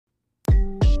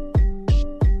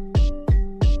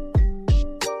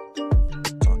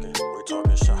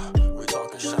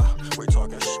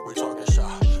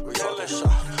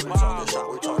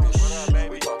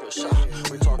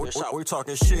we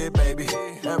talking shit, baby.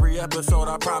 Every episode,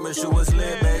 I promise you is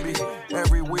lit, baby.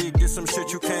 Every week, get some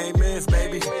shit you can't miss,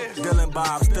 baby. Dylan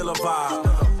Bob, still a vibe.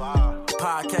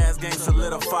 Podcast game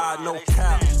solidified, no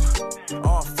cap.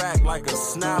 All fact like a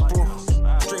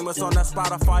Snapple. Stream us on that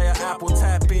Spotify or Apple,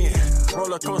 tap in.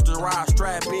 Roller coaster ride,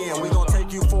 strap in. We gon'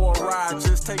 take you for a ride,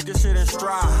 just take this shit in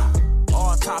stride.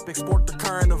 All topics, sport the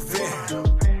current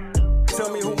event.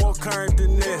 Tell me who more current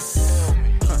than this.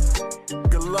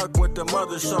 Good luck with the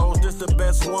mother shows, this the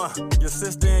best one. Your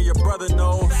sister and your brother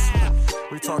knows.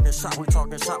 We talking shot, we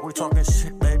talking shot, we talking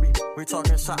shit, baby. We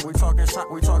talking shot, we talking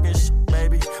shot, we talking shit,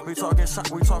 baby. We talking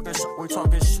shot, we talking shot, we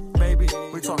talking shit, baby.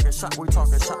 We talking shot, we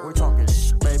talking shot, we talking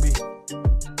shit, baby.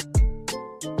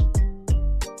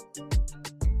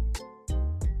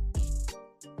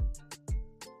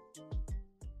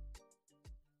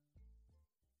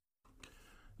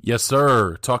 Yes,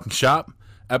 sir. Talking Shop,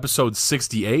 episode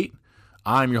 68.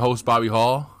 I'm your host, Bobby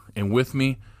Hall, and with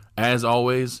me, as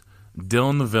always,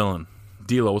 Dylan the Villain.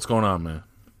 D-Lo, what's going on, man?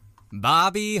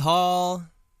 Bobby Hall.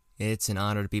 It's an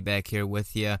honor to be back here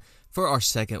with you for our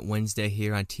second Wednesday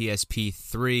here on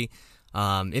TSP3.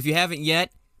 If you haven't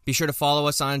yet, be sure to follow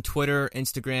us on Twitter,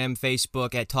 Instagram,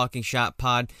 Facebook at Talking Shop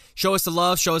Pod. Show us the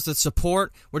love, show us the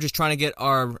support. We're just trying to get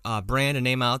our brand and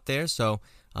name out there, so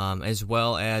as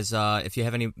well as if you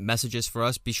have any messages for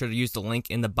us, be sure to use the link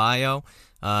in the bio.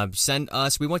 Send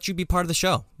us. We want you to be part of the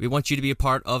show. We want you to be a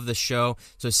part of the show.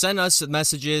 So send us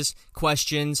messages,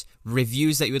 questions,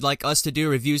 reviews that you would like us to do,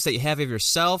 reviews that you have of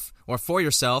yourself or for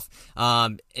yourself,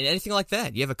 and anything like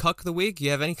that. You have a cuck of the week. You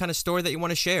have any kind of story that you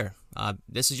want to share.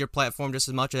 This is your platform just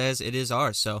as much as it is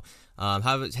ours. So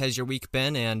how has your week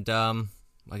been? And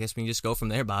I guess we can just go from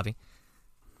there, Bobby.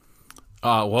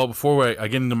 Well, before I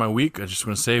get into my week, I just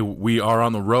want to say we are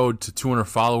on the road to 200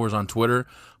 followers on Twitter.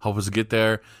 Help us get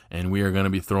there, and we are going to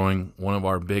be throwing one of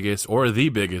our biggest, or the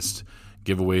biggest,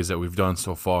 giveaways that we've done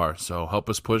so far. So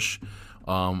help us push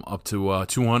up to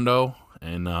 200,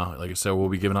 and like I said, we'll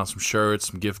be giving out some shirts,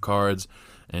 some gift cards,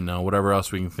 and whatever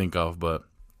else we can think of. But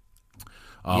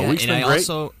week's been great.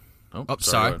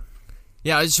 Sorry.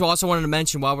 Yeah, I just also wanted to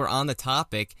mention while we're on the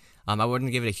topic, I wanted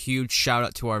to give it a huge shout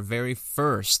out to our very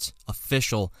first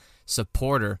official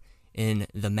supporter in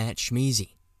the Matt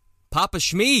Schmeezy, Papa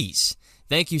Schmeez.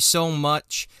 Thank you so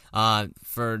much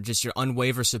for just your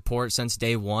unwavering support since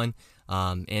day one,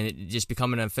 and just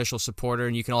becoming an official supporter.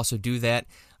 And you can also do that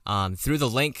through the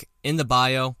link in the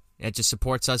bio. It just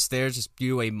supports us there. Just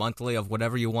do a monthly of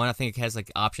whatever you want. I think it has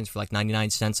like options for like 99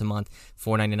 cents a month,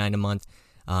 $4.99 a month.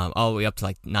 All the way up to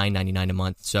like $9.99 a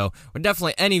month. So we're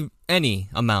definitely any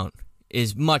amount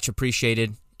is much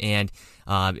appreciated, and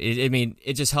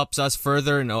it just helps us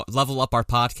further and level up our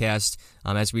podcast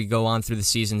as we go on through the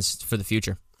seasons for the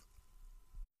future.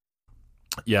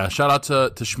 Yeah, shout out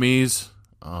to Schmeez.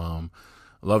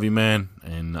 Love you, man,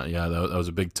 and yeah, that was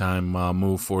a big time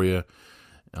move for you.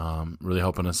 Really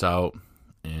helping us out,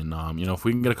 and if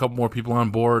we can get a couple more people on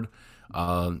board.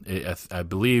 I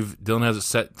believe Dylan has it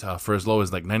set for as low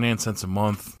as like 99 cents a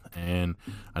month, and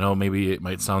I know maybe it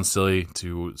might sound silly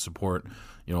to support,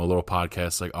 a little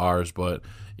podcast like ours, but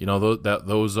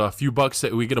those few bucks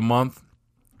that we get a month,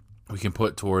 we can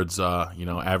put towards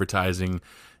advertising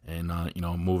and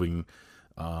moving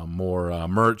more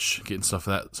merch, getting some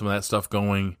of that stuff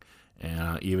going,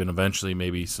 and even eventually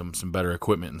maybe some better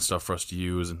equipment and stuff for us to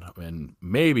use, and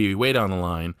maybe way down the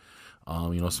line.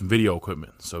 Some video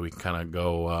equipment, so we can kind of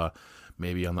go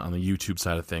maybe on the YouTube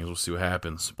side of things. We'll see what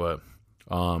happens, but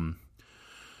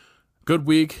good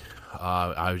week.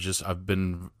 I've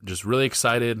been just really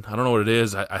excited. I don't know what it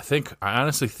is. I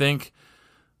honestly think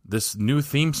this new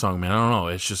theme song, man. I don't know.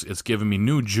 It's giving me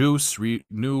new juice,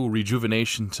 new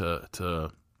rejuvenation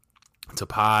to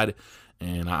pod,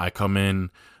 and I come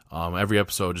in every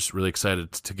episode just really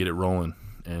excited to get it rolling.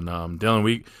 And Dylan,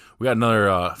 we got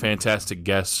another fantastic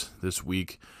guest this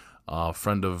week, a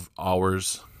friend of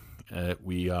ours.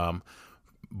 We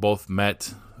both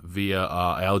met via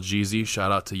Algeezy.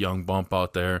 Shout out to Young Bump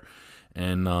out there.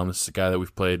 And this is a guy that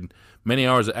we've played many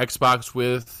hours of Xbox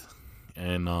with.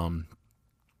 And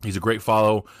he's a great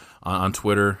follow on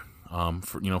Twitter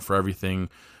for everything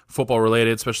football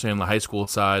related, especially on the high school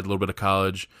side, a little bit of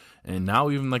college, and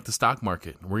now even like the stock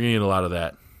market. We're going to need a lot of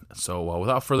that. So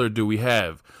without further ado, we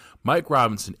have Mike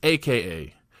Robinson,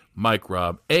 a.k.a. Mike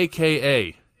Rob,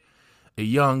 a.k.a. a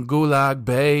young gulag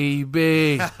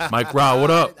baby. Mike Rob,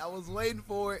 what up? I was waiting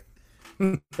for it.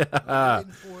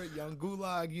 Young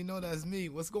gulag. You know that's me.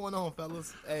 What's going on,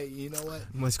 fellas? Hey, you know what?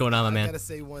 What's going on, my man? I got to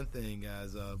say one thing,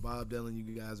 guys. Bob, Dylan, you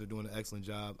guys are doing an excellent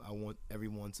job. I want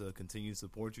everyone to continue to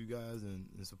support you guys and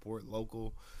support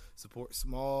local, support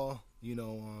small,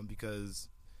 because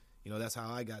that's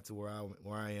how I got to where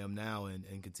I am now,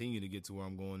 and continue to get to where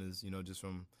I'm going is, just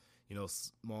from,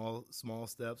 small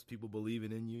steps, people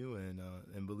believing in you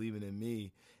and believing in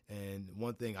me. And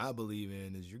one thing I believe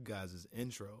in is your guys'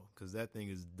 intro, because that thing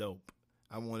is dope.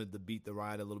 I wanted to beat the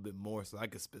ride a little bit more so I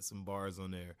could spit some bars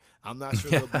on there. I'm not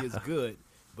sure they'll be as good,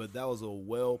 but that was a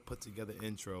well put together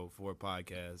intro for a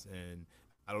podcast. And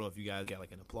I don't know if you guys got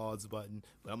like an applause button,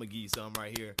 but I'm gonna give you some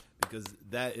right here because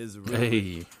that is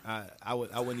really. Hey. I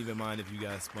wouldn't even mind if you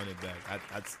guys spun it back.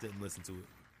 I'd sit and listen to it.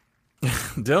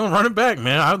 Dylan, run it back,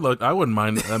 man. I wouldn't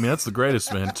mind. I mean, that's the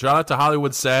greatest, man. Shout out to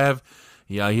Hollywood Sav.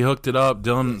 Yeah, he hooked it up.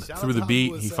 Dylan threw the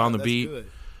beat. He found the beat. Good.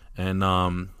 And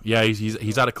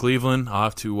he's out of Cleveland. I'll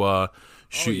have to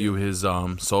shoot you his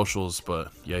socials,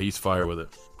 but yeah, he's fire with it.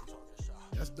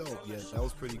 That's dope. Yeah, that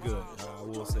was pretty good. I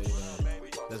will say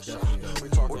that's definitely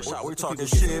dope. We talking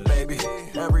shit, baby.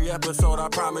 Every episode, I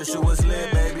promise you, is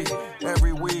lit, baby.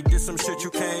 Every week, get some shit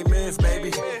you can't miss,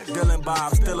 baby. Dylan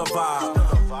Bob, still a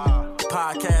vibe.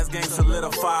 Podcast game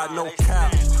solidified, no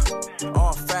cap.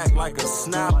 All fact like a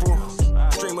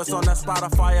Snapple. Stream us on that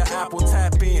Spotify or Apple,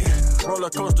 tap in. Roller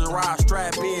coaster ride,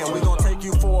 strap in. We gon' take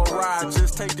you for a ride,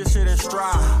 just take this shit in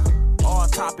stride. All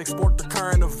topics, sport the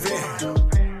current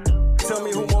event. Tell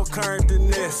me who more current than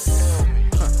this.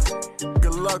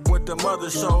 Good luck with the mother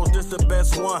shows, this the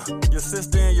best one. Your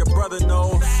sister and your brother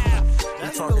knows.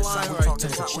 That's the line right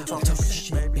there. We talking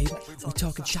shit, baby. We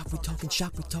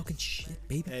talking shit,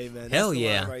 baby. Hey man, that's hell the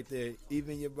yeah, line right there.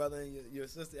 Even your brother and your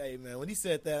sister. Hey man, when he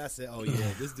said that, I said, oh yeah,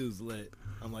 this dude's lit.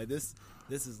 I'm like, this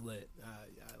is lit.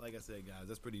 Like I said, guys,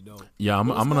 that's pretty dope. Yeah, I'm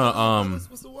gonna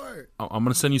what's the word? I'm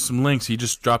gonna send you some links. He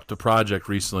just dropped a project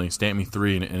recently, Stamp Me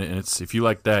 3, and it's, if you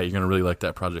like that, you're gonna really like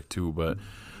that project too. But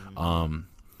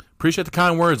appreciate the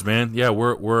kind words, man. Yeah,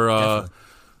 we're a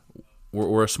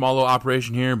small little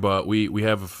operation here, but we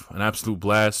have an absolute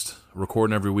blast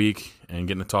recording every week and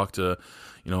getting to talk to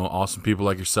awesome people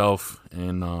like yourself.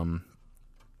 And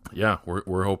yeah,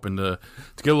 we're hoping to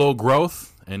get a little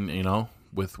growth, and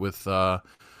with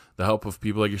the help of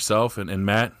people like yourself and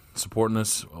Matt supporting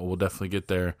us, we'll definitely get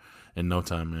there in no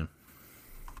time, man.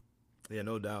 Yeah,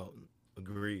 no doubt.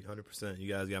 Agreed, 100%.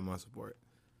 You guys got my support.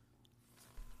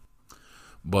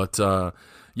 But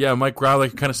yeah, Mike Growler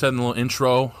kind of said in the little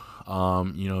intro,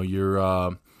 you're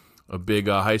a big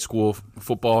high school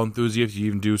football enthusiast. You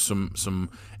even do some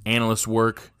analyst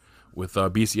work with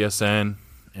BCSN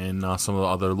and some of the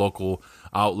other local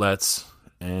outlets.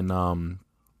 And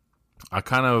I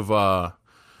kind of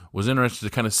was interested to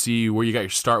kind of see where you got your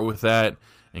start with that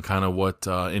and kind of what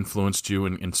influenced you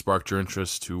and sparked your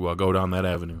interest to go down that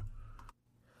avenue.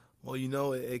 Well,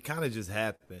 it kind of just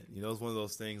happened. It's one of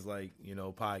those things like,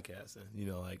 podcasting.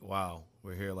 Like, wow,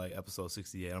 we're here like episode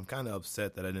 68. I'm kind of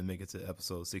upset that I didn't make it to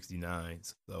episode 69.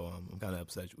 So I'm kind of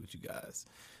upset with you guys.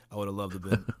 I would have loved to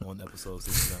have been on episode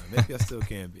 69. Maybe I still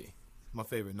can be. My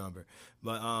favorite number.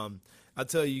 But I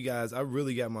tell you guys, I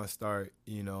really got my start,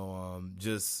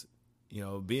 just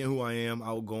being who I am,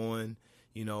 outgoing,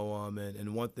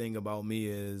 and one thing about me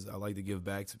is I like to give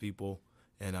back to people.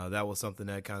 And that was something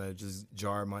that kind of just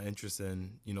jarred my interest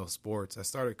in, sports. I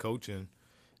started coaching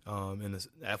in the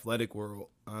athletic world,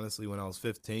 honestly, when I was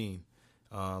 15.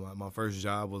 My first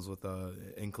job was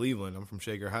in Cleveland. I'm from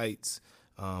Shaker Heights.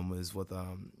 Was with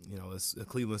it's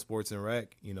Cleveland Sports and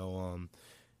Rec.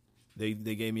 They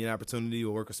gave me an opportunity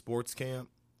to work a sports camp.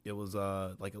 It was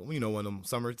like one of them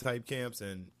summer type camps,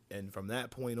 and from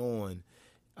that point on,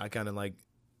 I kind of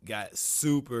got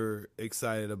super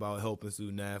excited about helping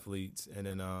student athletes. And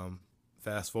then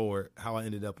fast forward, how I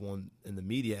ended up in the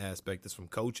media aspect is from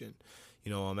coaching.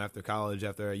 After college,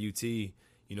 after at UT,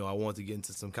 I wanted to get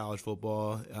into some college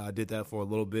football. I did that for a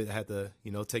little bit. I had to,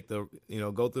 go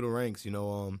through the ranks.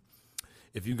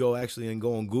 If you go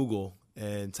on Google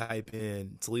and type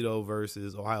in Toledo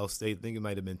versus Ohio State, I think it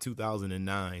might have been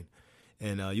 2009,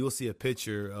 and you will see a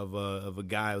picture of a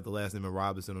guy with the last name of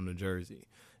Robinson on the jersey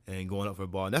and going up for a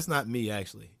ball. And that's not me,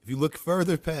 actually. If you look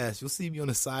further past, you'll see me on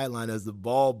the sideline as the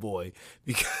ball boy,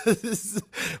 because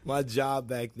my job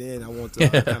back then, I want to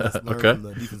kind of learn from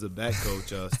the defensive back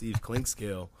coach, Steve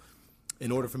Klinkscale.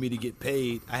 In order for me to get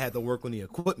paid, I had to work on the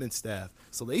equipment staff.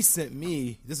 So they sent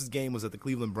me, game was at the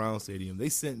Cleveland Browns Stadium. They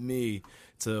sent me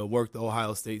to work the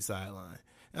Ohio State sideline.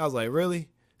 And I was like, really?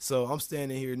 So I'm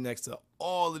standing here next to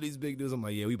all of these big dudes. I'm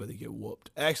like, yeah, we better get whooped.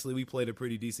 Actually, we played a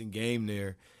pretty decent game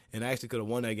there, and I actually could have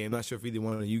won that game. Not sure if either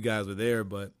one of you guys were there,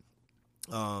 but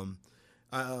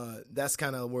that's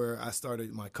kind of where I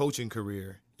started my coaching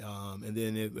career. And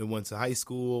then it went to high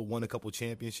school, won a couple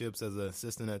championships as an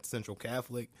assistant at Central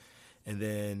Catholic. And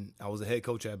then I was a head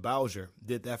coach at Bowser.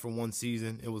 Did that for one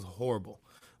season. It was horrible.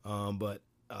 But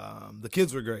the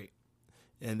kids were great.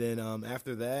 And then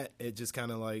after that, it just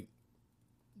kind of like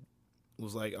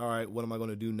was like, all right, what am I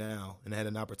going to do now? And I had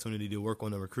an opportunity to work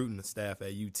on the recruiting staff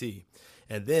at UT.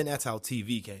 And then that's how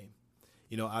TV came.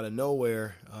 You know, out of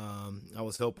nowhere, I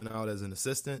was helping out as an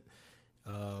assistant.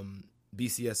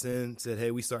 BCSN said,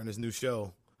 hey, we starting this new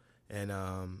show. And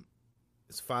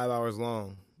it's 5 hours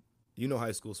long. You know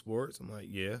high school sports. I'm like,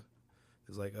 yeah.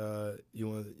 It's like, you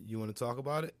want to talk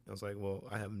about it? I was like, well,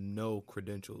 I have no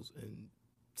credentials in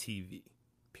TV,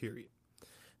 period.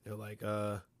 They're like,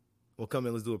 well, come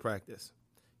in, let's do a practice.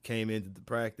 Came in, did the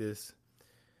practice.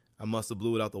 I must have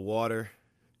blew it out the water,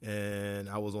 and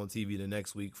I was on TV the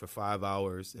next week for 5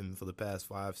 hours. And for the past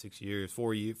 5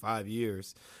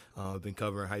 years, I've been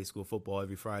covering high school football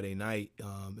every Friday night,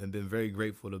 and been very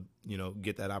grateful to, you know,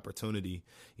 get that opportunity,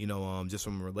 you know, just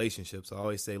from relationships. I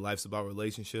always say life's about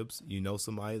relationships. You know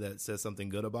somebody that says something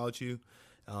good about you,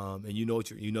 and you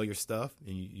know your stuff,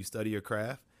 and you study your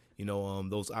craft. You know,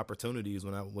 those opportunities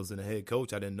when I was in a head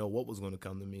coach, I didn't know what was going to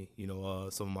come to me. You know,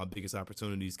 some of my biggest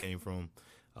opportunities came from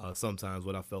sometimes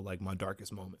what I felt like my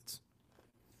darkest moments.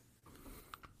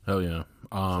 Hell yeah.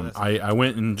 I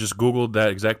went and just Googled that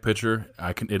exact picture.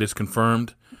 It is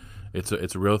confirmed. It's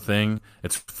a real thing.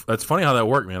 It's funny how that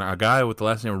worked, man. A guy with the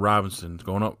last name Robinson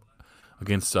going up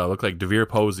against looked like DeVere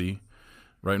Posey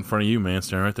right in front of you, man,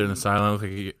 standing right there in the sideline. Looked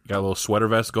like he got a little sweater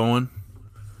vest going.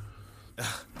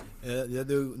 That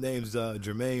dude name's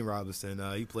Jermaine Robinson.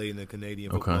 He played in the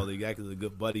Canadian Football League. Actually, a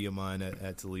good buddy of mine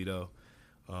at Toledo.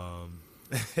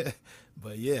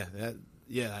 But yeah,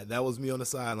 that was me on the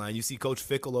sideline. You see Coach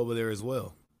Fickle over there as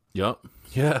well. Yup.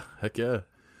 Yeah. Heck yeah.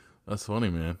 That's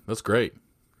funny, man. That's great.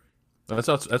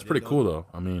 That's pretty cool, though.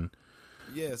 I mean,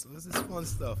 yeah. So this is fun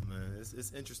stuff, man.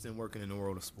 It's interesting working in the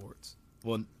world of sports.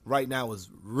 Well, right now is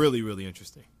really, really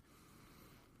interesting.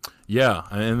 Yeah,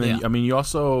 and then I mean, you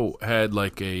also had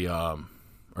like I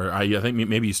think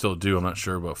maybe you still do. I'm not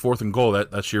sure, but 4th and Goal.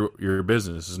 That's your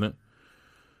business, isn't it?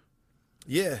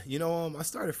 Yeah, you know, I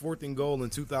started 4th and Goal in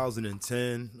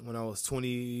 2010 when I was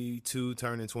 22,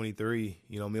 turning 23.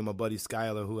 You know, me and my buddy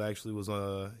Skyler, who actually was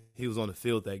on the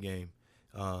field that game.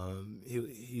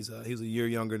 He's a year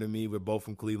younger than me. We're both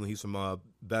from Cleveland. He's from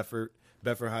Bedford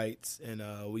Heights, and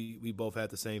we both had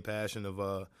the same passion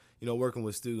of you know, working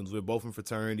with students. We're both in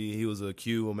fraternity. He was a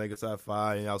Q, Omega Psi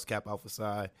Phi, and I was Kappa Alpha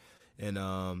Psi. And,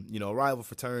 you know, rival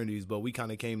fraternities, but we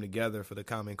kind of came together for the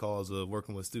common cause of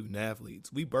working with student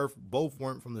athletes. We both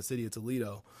weren't from the city of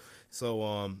Toledo.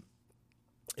 So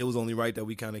it was only right that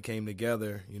we kind of came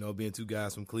together, you know, being two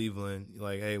guys from Cleveland,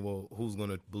 like, hey, well, who's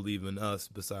going to believe in us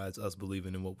besides us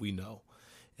believing in what we know?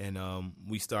 And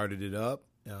we started it up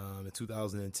in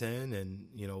 2010 and,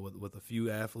 you know, with a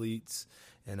few athletes.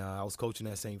 And I was coaching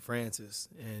at St. Francis,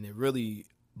 and it really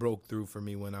broke through for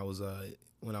me when I was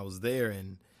there.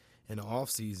 And in the off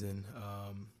season,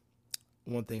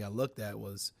 one thing I looked at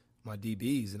was my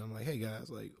DBs, and I'm like, hey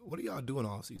guys, like, what are y'all doing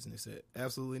off season? They said,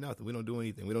 absolutely nothing. We don't do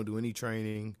anything. We don't do any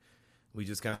training. We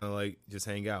just kind of like just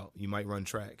hang out. You might run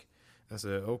track. I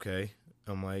said, okay.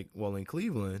 I'm like, well, in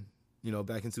Cleveland, you know,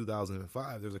 back in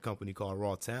 2005, there's a company called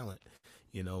Raw Talent.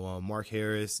 You know, Mark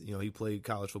Harris, you know, he played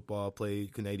college football,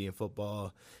 played Canadian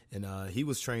football, and he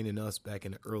was training us back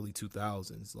in the early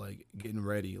 2000s, like getting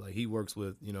ready. Like he works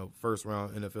with, you know, first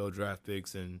round NFL draft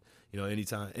picks, and, you know,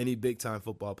 any big time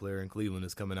football player in Cleveland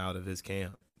is coming out of his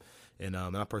camp. And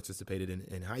I participated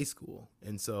in high school.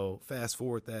 And so fast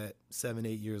forward that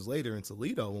 7-8 years later in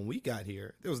Toledo, when we got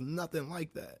here, there was nothing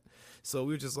like that. So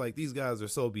we were just like, these guys are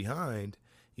so behind.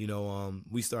 You know,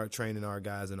 we started training our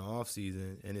guys in the off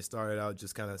season, and it started out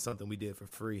just kind of something we did for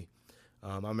free.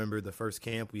 I remember the first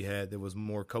camp we had, there was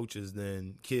more coaches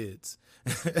than kids.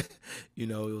 You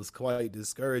know, it was quite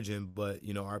discouraging, but,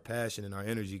 you know, our passion and our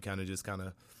energy kind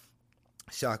of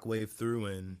shockwave through.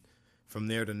 And from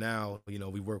there to now, you know,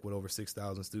 we work with over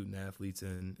 6,000 student athletes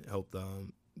and help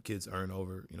kids earn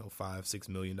over, you know, $5-6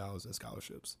 million in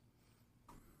scholarships.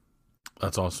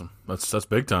 That's awesome. That's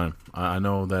big time. I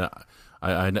know that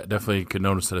I definitely could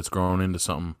notice that it's grown into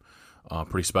something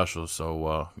pretty special.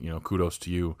 So, you know, kudos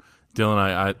to you.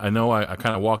 Dylan, I know I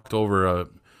kind of walked over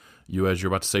you as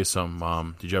you're about to say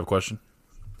something. Did you have a question?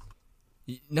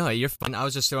 No, you're fine. I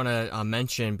was just going to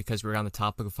mention, because we're on the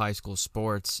topic of high school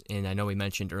sports, and I know we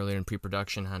mentioned earlier in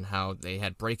pre-production on how they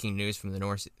had breaking news from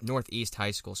the Northeast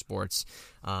high school sports,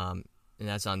 and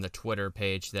that's on the Twitter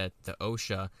page, that the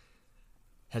OSHA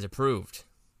has approved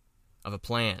of a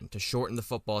plan to shorten the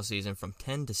football season from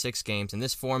 10 to 6 games, and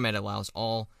this format allows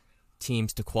all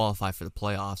teams to qualify for the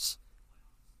playoffs.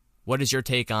 What is your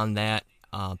take on that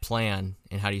plan,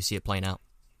 and how do you see it playing out?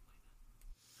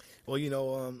 Well, you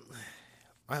know,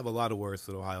 I have a lot of words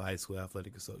for the Ohio High School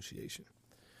Athletic Association.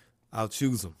 I'll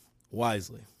choose them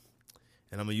wisely.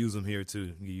 And I'm going to use them here,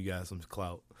 too, give you guys some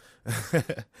clout.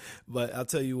 But I'll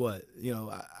tell you what,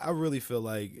 I really feel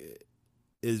like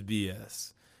it's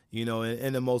BS,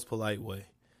 in the most polite way.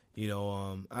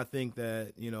 I think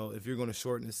that, if you're going to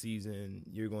shorten the season,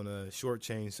 you're going to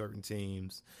shortchange certain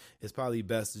teams. It's probably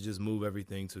best to just move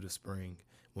everything to the spring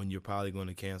when you're probably going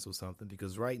to cancel something.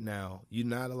 Because right now, you're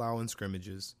not allowing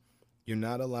scrimmages. You're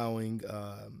not allowing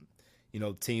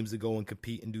teams to go and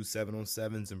compete and do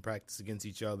 7-on-7s and practice against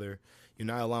each other. You're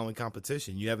not allowing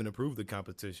competition. You haven't approved the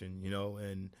competition,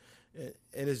 and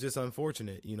it's just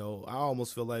unfortunate. I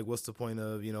almost feel like what's the point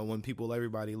of, when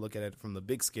everybody look at it from the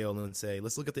big scale and say,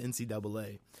 let's look at the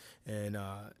NCAA and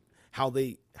how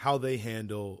they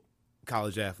handle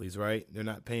college athletes, right? They're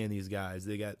not paying these guys.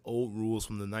 They got old rules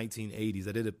from the 1980s.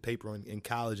 I did a paper in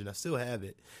college, and I still have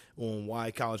it, on why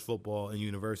college football and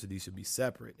university should be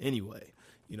separate anyway.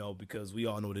 Because we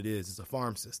all know what it is. It's a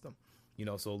farm system,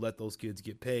 so let those kids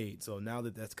get paid. So now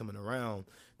that that's coming around,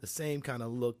 the same kind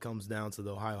of look comes down to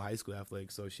the Ohio High School Athletic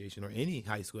Association or any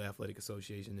high school athletic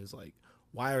association is like,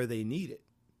 why are they needed?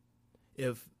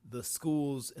 If the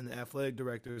schools and the athletic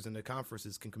directors and the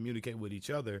conferences can communicate with each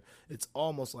other, it's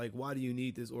almost like, why do you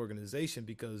need this organization?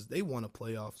 Because they want a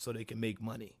playoff so they can make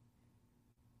money.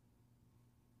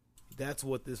 That's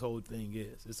what this whole thing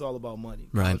is. It's all about money.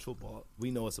 Right. College football, we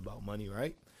know it's about money,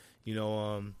 right?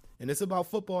 And it's about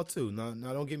football too. Now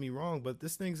don't get me wrong, but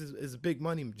this thing is a big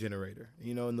money generator,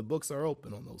 and the books are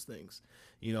open on those things,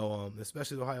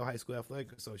 especially the Ohio High School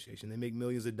Athletic Association. They make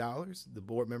millions of dollars. The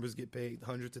board members get paid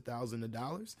hundreds of thousands of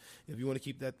dollars. If you want to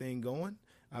keep that thing going,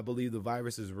 I believe the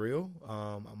virus is real.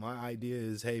 My idea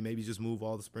is, hey, maybe just move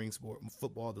all the spring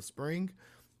football to spring,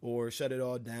 or shut it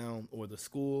all down, or the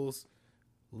schools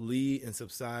lead and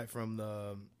subside from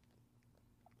the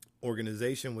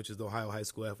organization, which is the Ohio High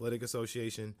School Athletic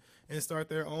Association, and start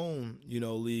their own,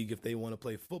 league if they want to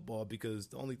play football, because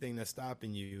the only thing that's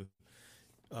stopping you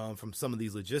from some of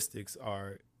these logistics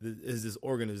is this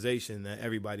organization that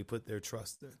everybody put their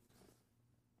trust in.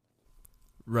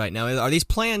 Right. Now, are these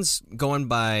plans going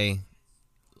by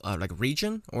like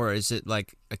region, or is it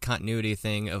like a continuity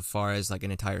thing as far as like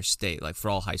an entire state, like for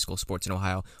all high school sports in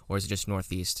Ohio, or is it just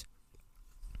Northeast?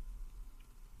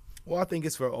 Well, I think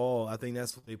it's for all. I think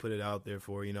that's what they put it out there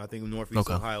for. I think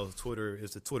Northeast Ohio's Twitter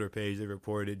is the Twitter page. They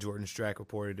reported it. Jordan Strack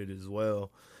reported it as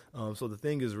well. So the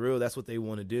thing is real. That's what they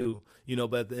want to do.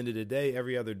 But at the end of the day,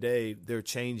 every other day, they're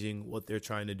changing what they're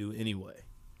trying to do anyway.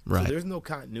 Right. So there's no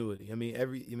continuity.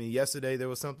 Yesterday there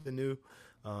was something new.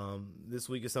 This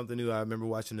week is something new. I remember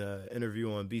watching an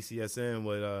interview on BCSN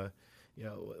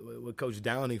with Coach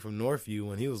Downing from Northview,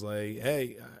 when he was like,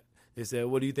 hey, they said,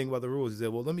 what do you think about the rules? He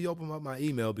said, well, let me open up my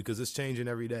email because it's changing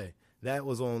every day. That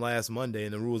was on last Monday,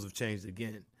 and the rules have changed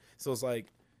again. So it's like,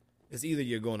 it's either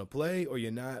you're going to play or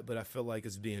you're not, but I feel like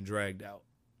it's being dragged out.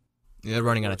 Yeah, they're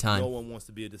running out of time. No one wants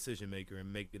to be a decision maker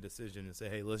and make a decision and say,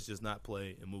 hey, let's just not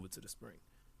play and move it to the spring.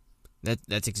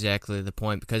 That's exactly the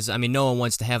point, because, no one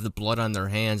wants to have the blood on their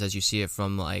hands as you see it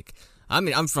from,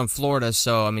 I'm from Florida,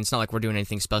 so, it's not like we're doing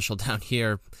anything special down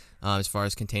here as far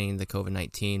as containing the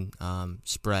COVID-19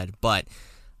 spread. But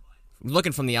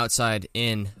looking from the outside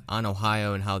in on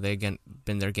Ohio and how they've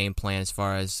been their game plan as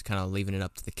far as kind of leaving it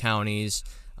up to the counties,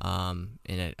 and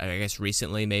I guess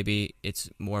recently maybe it's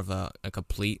more of a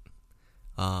complete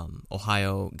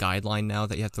Ohio guideline now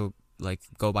that you have to,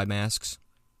 go by masks.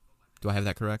 Do I have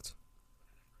that correct?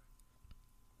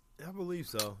 I believe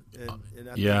so.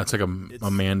 It's like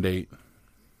a mandate.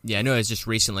 Yeah, I know it's just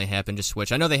recently happened to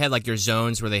switch. I know they had your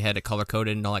zones where they had it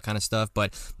color-coded and all that kind of stuff,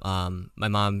 but my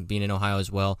mom being in Ohio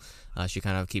as well, she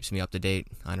kind of keeps me up to date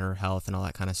on her health and all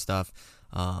that kind of stuff,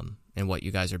 and what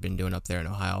you guys have been doing up there in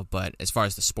Ohio. But as far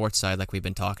as the sports side, like we've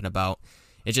been talking about,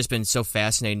 it's just been so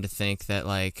fascinating to think that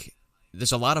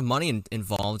there's a lot of money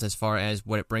involved as far as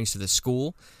what it brings to the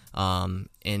school,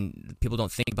 and people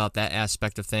don't think about that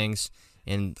aspect of things.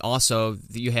 And also,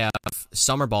 you have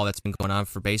summer ball that's been going on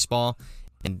for baseball,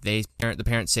 and the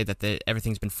parents say that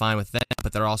everything's been fine with them,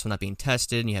 but they're also not being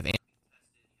tested. And you have the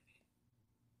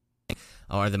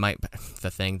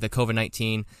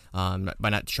COVID-19 by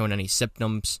not showing any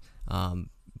symptoms,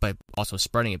 but also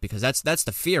spreading it, because that's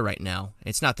the fear right now.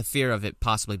 It's not the fear of it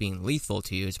possibly being lethal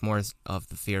to you. It's more of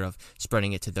the fear of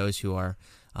spreading it to those who are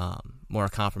more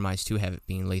compromised to have it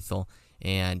being lethal.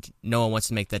 And no one wants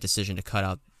to make that decision to cut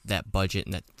out that budget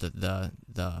and that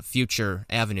the future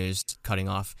avenues cutting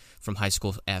off from high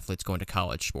school athletes going to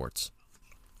college sports.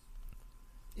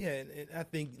 Yeah, and I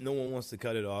think no one wants to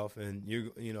cut it off. And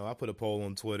I put a poll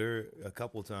on Twitter a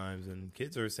couple times, and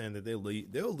kids are saying that they'll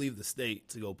leave the state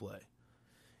to go play.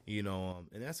 And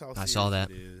that's how I saw serious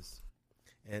that. it is.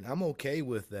 And I'm okay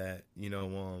with that,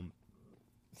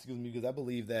 excuse me, because I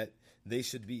believe that they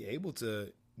should be able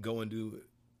to go and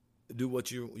do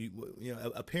what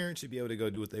a parent should be able to go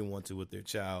do what they want to with their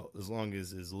child as long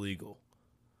as it's legal.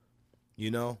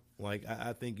 Like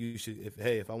I think you should,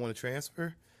 if I want to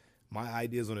transfer, my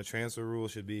ideas on a transfer rule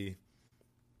should be,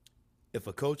 if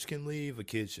a coach can leave, a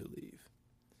kid should leave.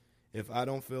 If I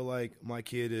don't feel like my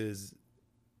kid is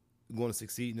going to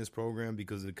succeed in this program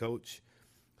because the coach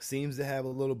seems to have a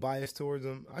little bias towards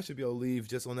them, I should be able to leave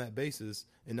just on that basis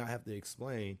and not have to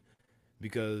explain,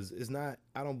 because I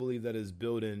don't believe that is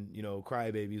building,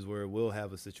 crybabies, where we'll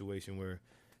have a situation where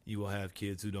you will have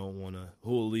kids who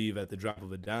will leave at the drop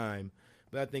of a dime.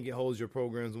 But I think it holds your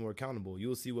programs more accountable.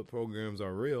 You'll see what programs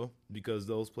are real, because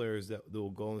those players that will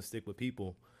go and stick with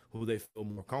people who they feel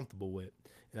more comfortable with.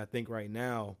 And I think right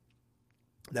now,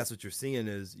 that's what you're seeing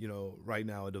is, right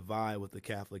now a divide with the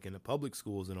Catholic and the public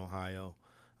schools in Ohio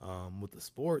with the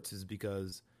sports, is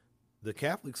because the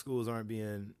Catholic schools aren't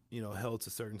being, held to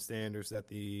certain standards that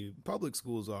the public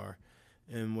schools are.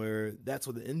 And that's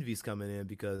where the envy's coming in,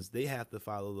 because they have to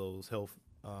follow those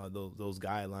those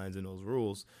guidelines and those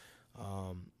rules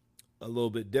a little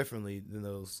bit differently than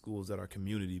those schools that are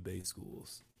community-based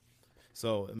schools.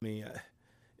 So,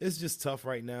 it's just tough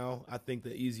right now. I think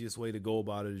the easiest way to go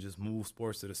about it is just move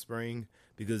sports to the spring,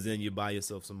 because then you buy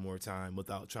yourself some more time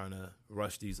without trying to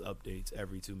rush these updates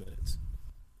every 2 minutes.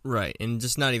 Right, and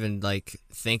just not even like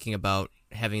thinking about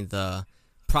having the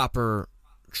proper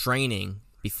training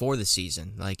before the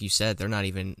season. Like you said,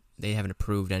 they haven't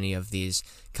approved any of these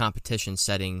competition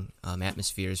setting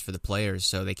atmospheres for the players,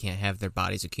 so they can't have their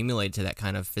bodies accumulated to that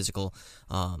kind of physical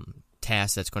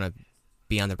task that's going to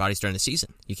be on their bodies during the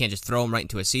season. You can't just throw them right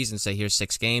into a season and say, here's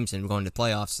 6 games and we're going to the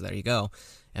playoffs, so there you go.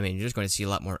 You're just going to see a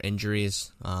lot more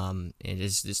injuries, and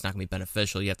it's not going to be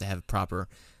beneficial. You have to have proper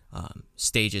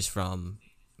stages from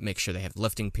make sure they have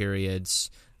lifting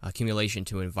periods, accumulation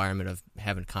to an environment of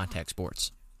having contact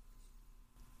sports.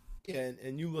 Yeah,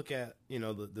 and you look at,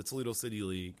 the Toledo City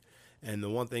League, and the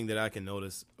one thing that I can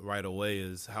notice right away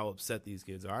is how upset these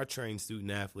kids are. I train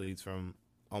student athletes from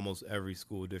almost every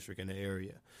school district in the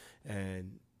area.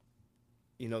 And,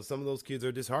 some of those kids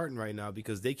are disheartened right now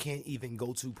because they can't even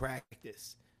go to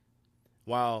practice.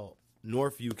 While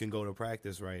Northview can go to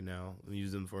practice right now, we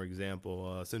use them for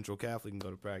example, Central Catholic can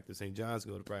go to practice, St. John's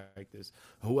can go to practice,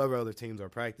 whoever other teams are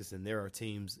practicing, there are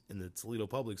teams in the Toledo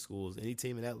Public Schools, any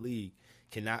team in that league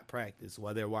cannot practice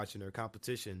while they're watching their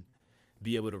competition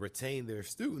be able to retain their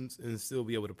students and still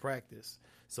be able to practice.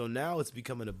 So now it's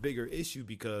becoming a bigger issue,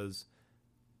 because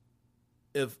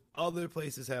if other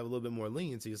places have a little bit more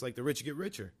leniency, it's like the rich get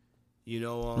richer.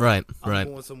 Right. I'm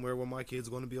going somewhere where my kid's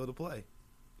going to be able to play,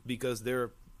 because there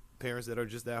are parents that are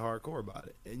just that hardcore about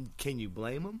it. And can you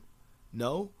blame them?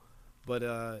 No. But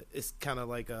it's kind of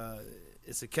like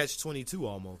it's a catch-22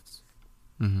 almost.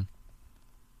 Mm-hmm.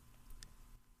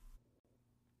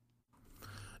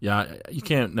 Yeah, you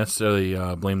can't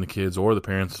necessarily blame the kids or the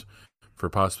parents for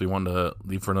possibly wanting to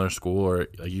leave for another school, or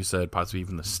like you said, possibly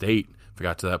even the state if it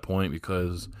got to that point,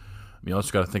 because you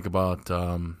also got to think about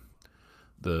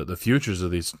the futures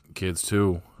of these kids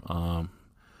too.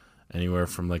 Anywhere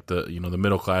from like the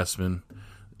middle-classmen,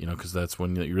 because that's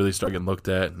when you really start getting looked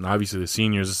at. And obviously the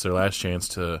seniors, it's their last chance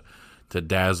to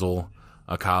dazzle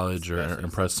a college or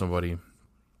impress somebody.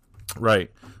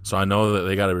 Right. So I know that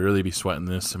they got to really be sweating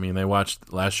this. They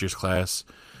watched last year's class.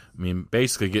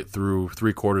 Basically get through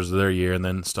 3/4 of their year, and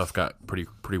then stuff got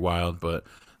pretty wild. But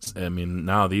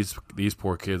now these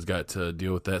poor kids got to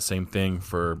deal with that same thing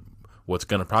for what's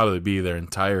going to probably be their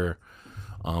entire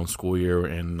school year.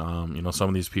 And some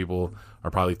of these people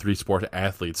are probably 3-sport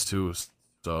athletes too.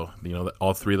 So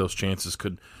all 3 of those chances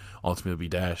could ultimately be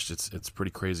dashed. It's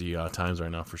pretty crazy times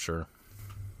right now for sure.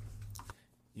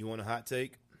 You want a hot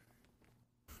take?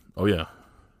 Oh yeah.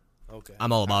 Okay.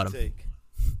 I'm all about them.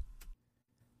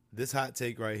 This hot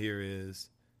take right here is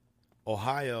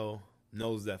Ohio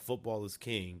knows that football is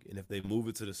king, and if they move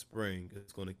it to the spring,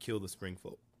 it's going to kill the spring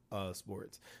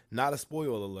sports. Not a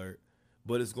spoiler alert,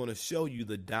 but it's going to show you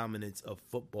the dominance of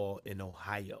football in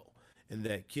Ohio, and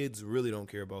that kids really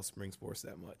don't care about spring sports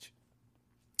that much.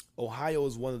 Ohio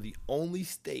is one of the only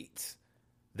states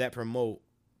that promote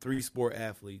 3-sport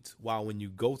athletes, while when you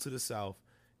go to the South,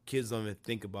 kids don't even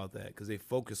think about that because they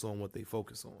focus on what they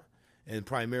focus on. And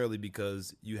primarily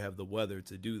because you have the weather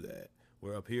to do that.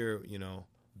 Where up here,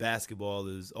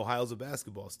 Ohio's a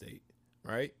basketball state,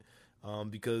 right?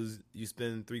 Because you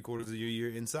spend 3/4 of your year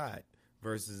inside,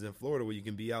 versus in Florida where you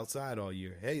can be outside all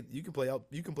year. Hey, you can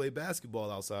play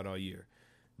basketball outside all year,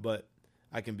 but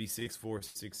I can be 6'4",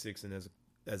 6'6", and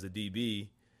as a DB,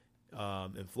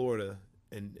 in Florida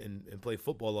and play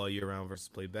football all year round versus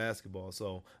play basketball.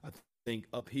 So I think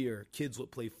up here, kids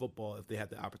would play football if they had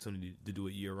the opportunity to do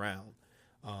it year round.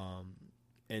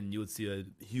 And you would see a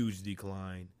huge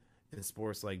decline in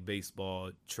sports like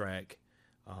baseball, track,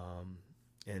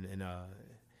 and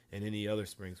any other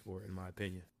spring sport, in my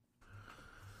opinion.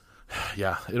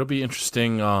 Yeah, it'll be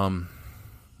interesting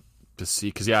to see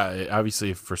because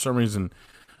obviously for some reason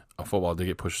football did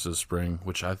get pushed to the spring,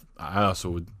 which I also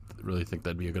would really think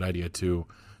that'd be a good idea too,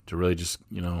 to really just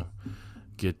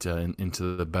get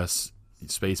into the best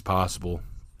space possible,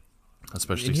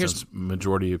 especially since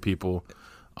majority of people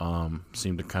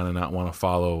seem to kind of not want to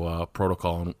follow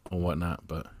protocol and whatnot.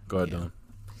 But go ahead, Don.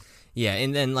 Yeah,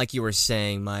 and then like you were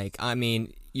saying, Mike, I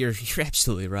mean, you're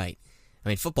absolutely right. I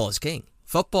mean, football is king.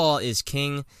 Football is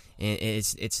king, and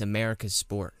it's America's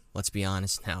sport. Let's be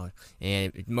honest now,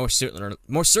 and more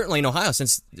certainly in Ohio,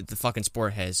 since the fucking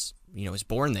sport is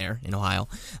born there in Ohio.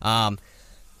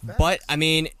 But I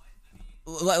mean,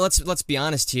 let's be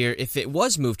honest here. If it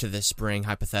was moved to this spring,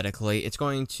 hypothetically, it's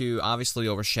going to obviously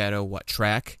overshadow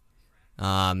track.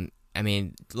 I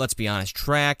mean, let's be honest.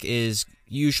 Track is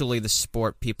usually the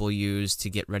sport people use to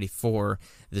get ready for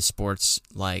the sports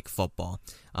like football.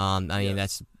 I mean,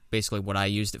 that's basically what I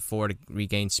used it for, to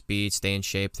regain speed, stay in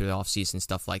shape through the off-season,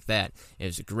 stuff like that. It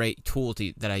was a great tool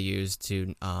that I used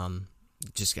to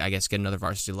just, I guess, get another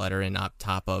varsity letter, and on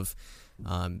top of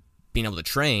being able to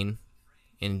train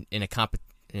in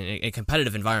a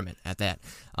competitive environment at that.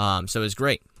 So it was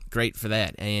great for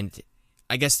that. And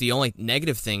I guess the only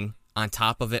negative thing on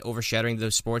top of it overshadowing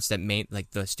those sports that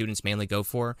the students mainly go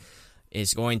for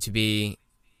is going to be,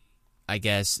 I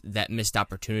guess, that missed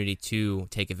opportunity to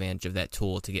take advantage of that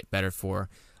tool to get better for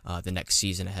the next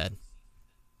season ahead.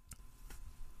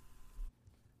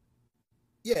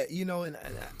 Yeah,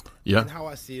 and how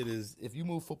I see it is, if you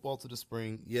move football to the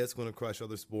spring, it's going to crush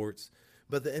other sports.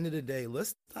 But at the end of the day,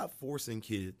 let's stop forcing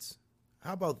kids.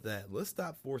 How about that? Let's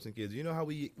stop forcing kids. You know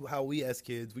how we as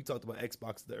kids, we talked about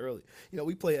Xbox earlier.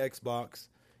 We play Xbox.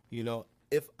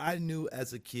 If I knew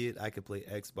as a kid I could play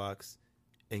Xbox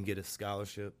and get a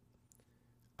scholarship,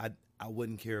 I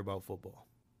wouldn't care about football.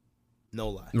 No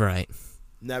lie. Right.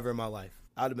 Never in my life.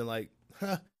 I'd have been like,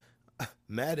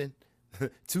 Madden,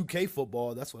 2K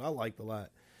football. That's what I liked a lot.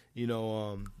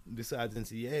 Besides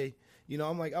NCAA,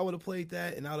 I'm like, I would have played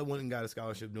that and I would have went and got a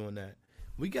scholarship doing that.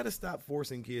 We got to stop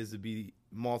forcing kids to be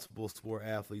multiple sport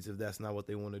athletes if that's not what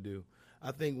they want to do.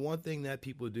 I think one thing that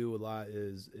people do a lot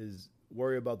is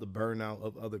worry about the burnout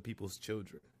of other people's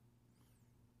children.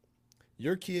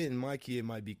 Your kid and my kid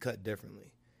might be cut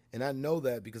differently. And I know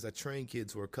that because I train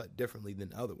kids who are cut differently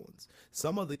than other ones.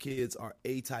 Some of the kids are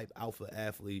A-type alpha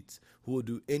athletes who will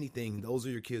do anything. Those are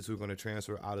your kids who are going to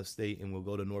transfer out of state and will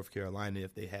go to North Carolina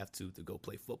if they have to go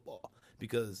play football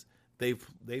because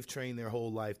they've trained their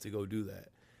whole life to go do that.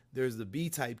 There's the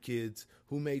B-type kids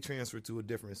who may transfer to a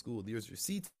different school. There's your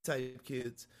C-type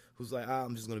kids who's like,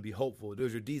 I'm just going to be hopeful.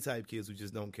 There's your D-type kids who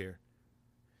just don't care.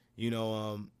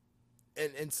 And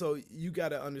so you got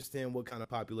to understand what kind of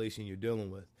population you're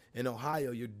dealing with. In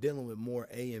Ohio, you're dealing with more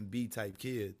A and B type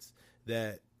kids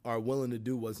that are willing to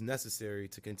do what's necessary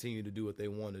to continue to do what they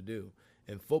want to do.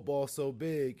 And football's so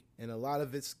big, and a lot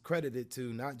of it's credited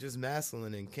to not just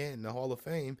Massillon and Canton, the Hall of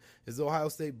Fame, is the Ohio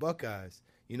State Buckeyes.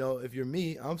 If you're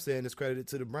me, I'm saying it's credited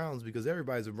to the Browns because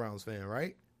everybody's a Browns fan,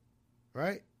 right?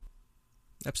 Right?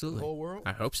 Absolutely. The whole world?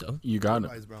 I hope so. You got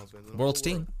Everybody's it. Browns fans. World's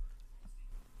team.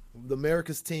 The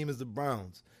America's team is the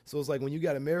Browns. So it's like when you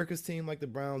got America's team like the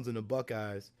Browns and the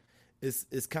Buckeyes,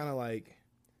 it's kind of like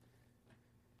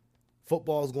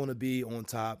football's going to be on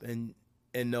top, and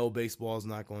no, baseball's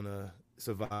not going to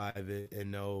survive it,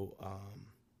 and no,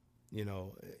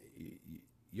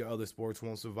 your other sports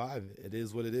won't survive it. It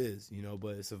is what it is, but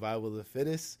it's survival of the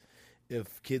fittest.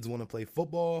 If kids want to play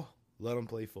football, let them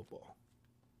play football.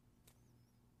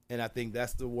 And I think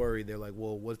that's the worry. They're like,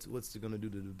 well, what's it going to do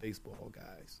to the baseball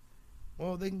guys?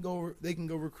 Well, they can go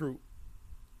recruit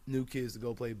new kids to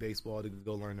go play baseball, to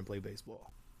go learn and play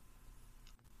baseball.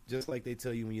 Just like they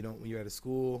tell you when you're at a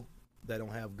school that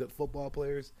don't have good football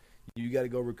players, you got to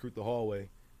go recruit the hallway.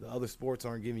 The other sports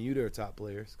aren't giving you their top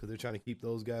players because they're trying to keep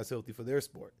those guys healthy for their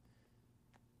sport.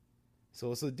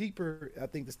 So it's I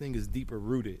think this thing is deeper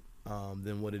rooted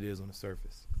than what it is on the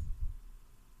surface.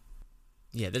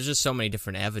 Yeah, there's just so many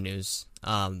different avenues.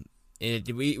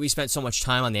 We spent so much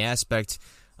time on the aspect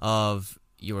of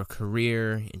your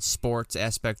career in sports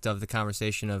aspect of the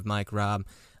conversation of Mike Robb.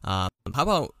 How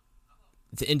about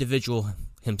the individual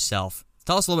himself?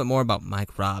 Tell us a little bit more about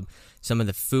Mike Robb, some of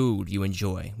the food you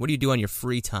enjoy. What do you do on your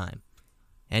free time?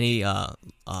 Any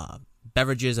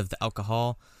beverages of the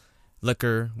alcohol?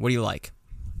 liquor? What do you like?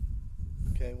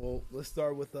 Okay, well, let's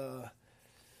start with the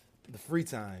free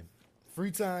time.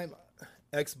 Free time,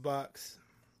 Xbox.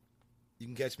 You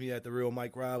can catch me at the Real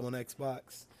Mike Rob on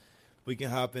Xbox. We can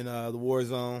hop in the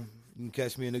Warzone. You can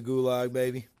catch me in the Gulag,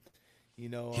 baby. You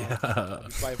know, you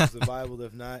fight for survival.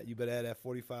 If not, you better have that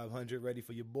 4,500 ready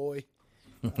for your boy,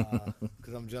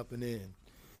 because I'm jumping in.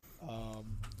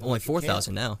 Only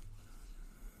 4,000 now.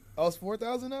 Oh, it's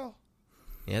 4,000 now?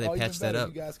 Yeah, they patched that up.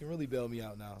 You guys can really bail me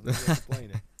out now. I'm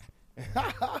complaining.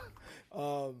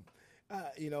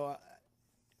 You know,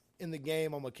 in the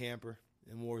game, I'm a camper.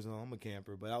 In Warzone, I'm a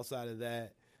camper. But outside of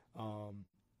that, I'm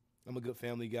a good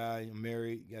family guy. I'm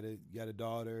married. Got a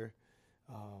daughter.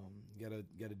 Got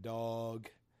a dog.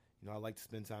 You know, I like to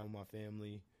spend time with my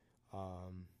family,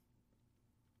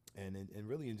 and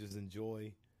really just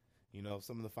enjoy, you know,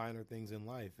 some of the finer things in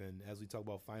life. And as we talk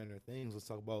about finer things, let's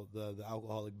talk about the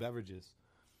alcoholic beverages.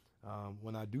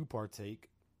 When I do partake,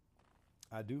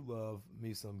 I do love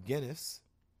me some Guinness,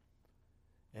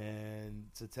 and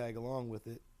to tag along with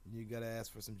it, you got to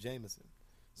ask for some Jameson.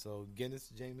 So Guinness,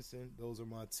 Jameson, those are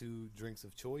my two drinks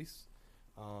of choice.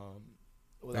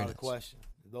 Without a question,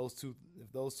 if those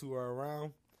two are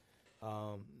around,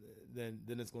 then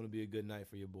it's going to be a good night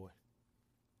for your boy.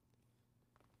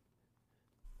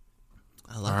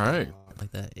 I like All that. right. I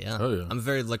like that. Yeah. Oh, yeah. I'm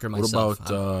very liquor myself.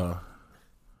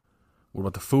 What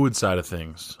about the food side of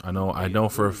things? I know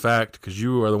for a fact, because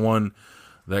you are the one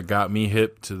that got me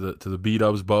hip to the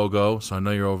B-Dubs BOGO. So I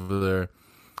know you're over there.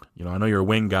 You know, I know you're a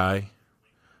wing guy.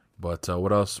 But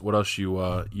what else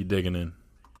you digging in?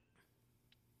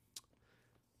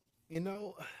 You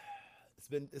know,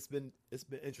 it's been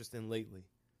interesting lately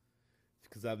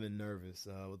because I've been nervous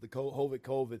with the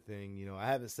COVID thing. You know, I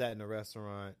haven't sat in a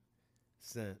restaurant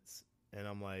since, and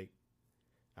I'm like,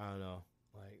 I don't know,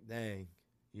 like, dang,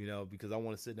 you know, because I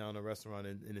want to sit down in a restaurant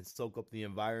and soak up the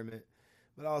environment,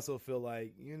 but I also feel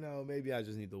like, you know, maybe I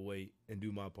just need to wait and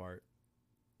do my part,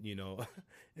 you know,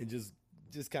 and just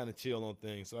kind of chill on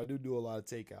things. So I do a lot of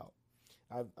takeout.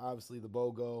 Obviously the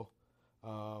BOGO.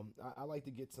 I like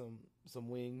to get some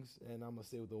wings, and I'm gonna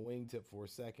stay with the wing tip for a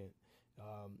second.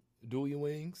 Dewey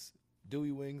wings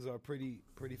are pretty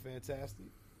fantastic.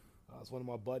 It's one of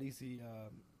my buddies.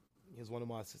 He's one of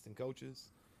my assistant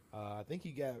coaches. I think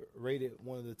he got rated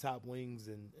one of the top wings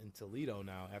in Toledo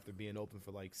now after being open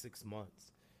for like 6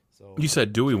 months. So You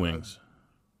said Dewey wings.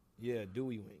 Yeah,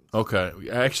 Dewey wings. Okay,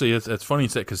 actually, it's funny you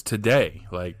said, because today,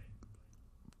 like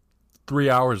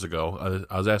 3 hours ago,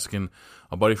 I was asking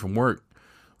a buddy from work.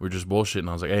 We were just bullshitting.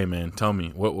 I was like, "Hey, man, tell me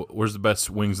where's the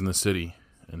best wings in the city?"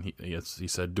 And he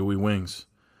said Dewey wings.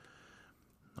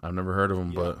 I've never heard of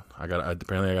them, but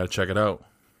apparently I got to check it out.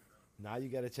 Now you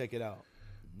got to check it out.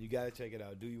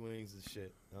 Dewey wings is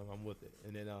shit. I'm with it.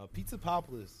 And then Pizza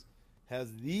Populous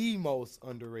has the most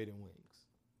underrated wings.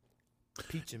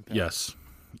 Peach and pepper. Yes.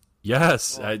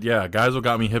 Yeah, guys what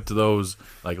got me hip to those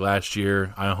like last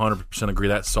year. I 100% agree.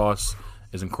 That sauce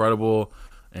is incredible.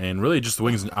 And really just the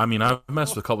wings. I mean, I've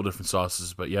messed with a couple different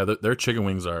sauces, but yeah, their chicken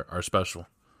wings are special.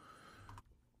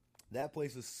 That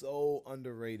place is so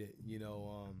underrated. You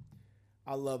know,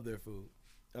 I love their food.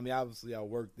 I mean, obviously I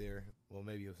worked there. Well,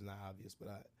 maybe it's not obvious,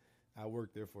 but I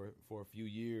worked there for a few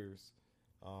years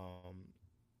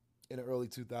in the early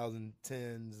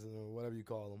 2010s or whatever you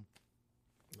call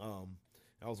them.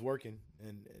 I was working,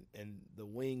 and the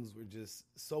wings were just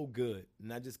so good,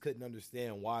 and I just couldn't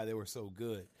understand why they were so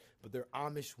good. But they're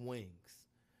Amish wings.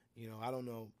 You know, I don't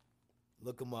know.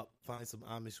 Look them up. Find some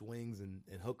Amish wings and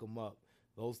hook them up.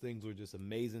 Those things were just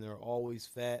amazing. They're always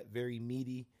fat, very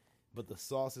meaty, but the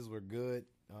sauces were good.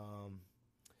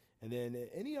 And then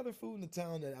any other food in the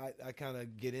town that I kind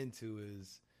of get into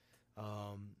is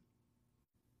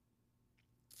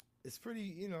it's pretty,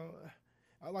 you know,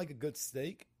 I like a good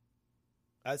steak.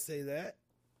 I say that.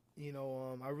 You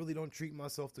know, I really don't treat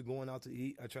myself to going out to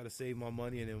eat. I try to save my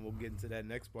money, and then we'll get into that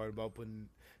next part about putting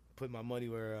my money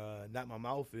where not my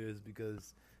mouth is,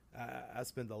 because I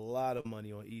spent a lot of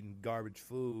money on eating garbage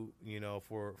food, you know,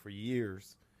 for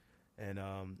years, and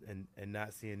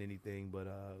not seeing anything but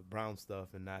brown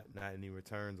stuff and not any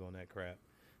returns on that crap.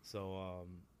 So,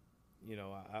 you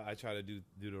know, I try to do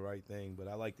the right thing, but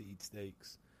I like to eat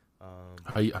steaks.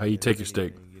 How you take your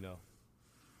steak? You know.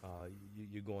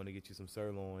 You're going to get you some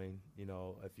sirloin. You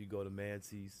know, if you go to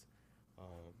Mancey's,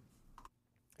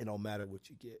 it don't matter what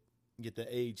you get. Get the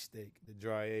aged steak, the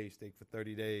dry aged steak for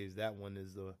 30 days. That one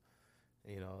is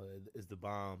the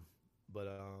bomb. But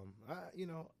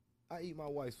I eat my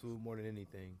wife's food more than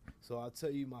anything. So I'll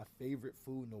tell you my favorite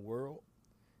food in the world.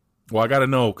 Well, I got to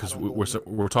know, because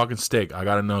we're talking steak. I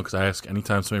got to know, because I ask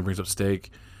anytime somebody brings up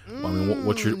steak. I mean,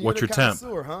 what's your temp?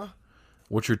 Huh?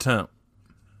 What's your temp?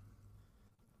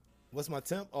 What's my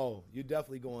temp? Oh, you're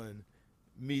definitely going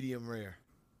medium rare.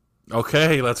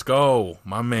 Okay, let's go,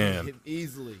 my man.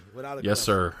 Easily, without a Yes, question.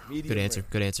 sir. Medium Good answer. rare.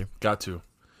 Good answer. Got to.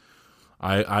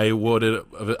 I would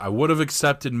have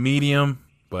accepted medium,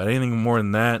 but anything more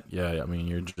than that, yeah. I mean,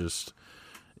 you're just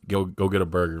go get a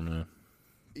burger, man.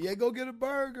 Yeah, go get a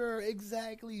burger.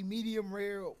 Exactly, medium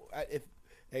rare.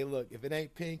 Hey, look, if it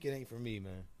ain't pink, it ain't for me,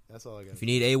 man. That's all I got. If you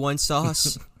need A1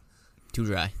 sauce, too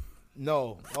dry.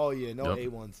 No. Oh, yeah, no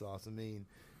Yep. A1 sauce. I mean,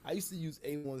 I used to use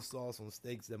A1 sauce on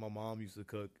steaks that my mom used to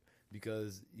cook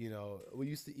because, we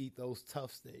used to eat those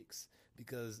tough steaks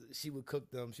because she would cook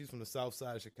them. She's from the south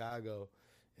side of Chicago,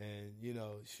 and,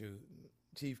 shoot,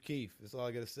 Chief Keef, that's all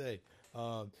I got to say.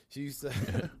 She used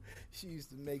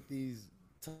to make these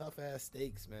tough-ass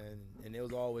steaks, man, and it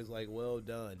was always, like, well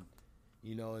done,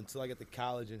 until I got to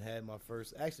college and had my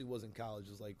first – actually, it wasn't college.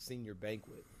 It was, like, senior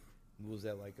banquet. It was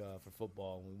at for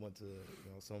football. We went to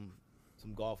some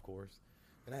golf course,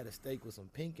 and I had a steak with some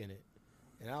pink in it,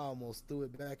 and I almost threw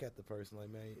it back at the person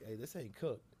like, man, hey, this ain't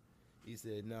cooked. He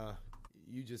said, nah,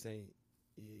 you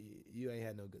ain't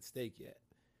had no good steak yet.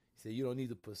 He said, you don't need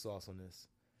to put sauce on this.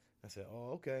 I said,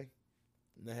 oh, okay.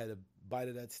 And I had a bite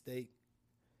of that steak,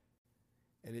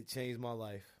 and it changed my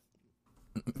life.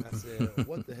 I said,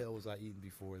 what the hell was I eating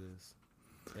before this?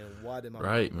 And why did my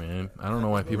Right, man. I don't know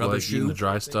why people Rubber like eating the shoe.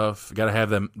 dry stuff. You got to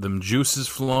have them juices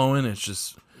flowing. It's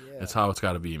just, Yeah. it's how it's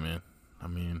got to be, man. I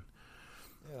mean,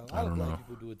 Yeah, a I lot of don't black know.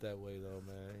 people do it that way, though,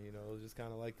 man. It was just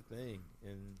kind of like the thing.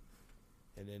 And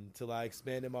then until I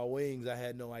expanded my wings, I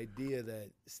had no idea that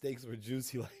steaks were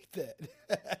juicy like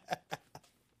that.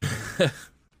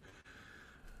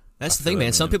 That's the feel thing, that,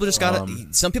 man. Some man. people just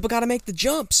gotta make the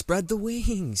jump, spread the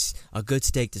wings. A good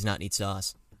steak does not need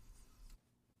sauce.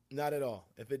 Not at all.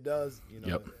 If it does,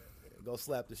 Yep. go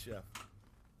slap the chef.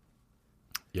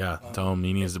 yeah. Tell him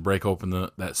he needs to break open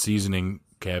that seasoning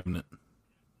cabinet.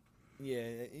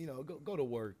 Yeah, go to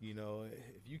work.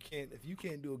 If you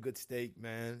can't do a good steak,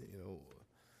 man,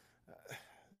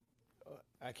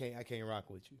 I can't rock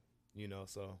with you.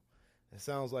 So it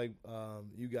sounds like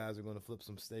you guys are going to flip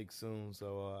some steaks soon.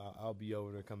 So I'll be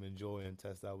over to come enjoy and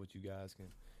test out what you guys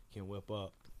can whip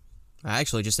up. I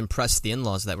actually just impressed the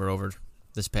in-laws that were over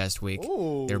this past week.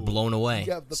 Ooh, They're blown away. You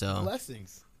got the So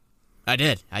blessings. I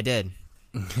did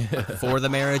for the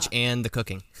marriage and the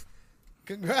cooking.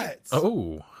 Congrats.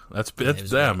 Oh, that's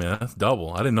was yeah, great. man. That's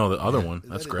double. I didn't know the other one. Is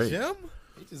That's that great. A gem?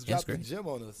 He just Yeah, it's dropped the great. gem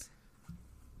on us.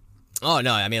 Oh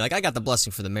no, I mean, I got the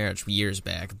blessing for the marriage years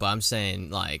back, but I'm saying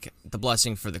the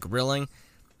blessing for the grilling.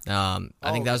 I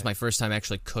think that was okay. my first time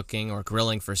actually cooking or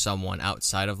grilling for someone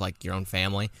outside of your own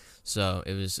family. So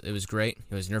it was great.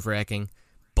 It was nerve-wracking,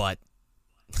 but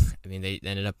I mean, they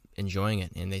ended up enjoying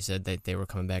it, and they said that they were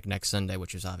coming back next Sunday,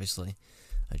 which was obviously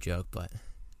a joke, but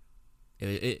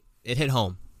it hit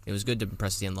home. It was good to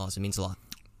impress the in-laws. It means a lot.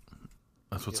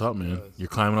 That's what's Yes, up, it man. does. You're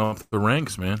climbing up the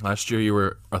ranks, man. Last year you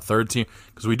were a third team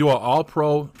because we do an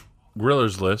all-pro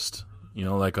grillers list. Your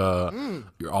all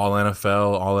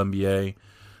NFL, all NBA.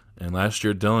 And last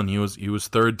year, Dylan, he was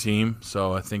third team.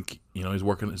 So I think he's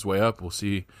working his way up. We'll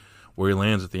see where he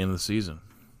lands at the end of the season.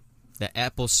 The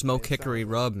apple smoke hickory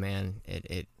rub, man,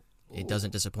 it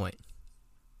doesn't disappoint.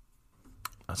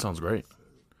 That sounds great.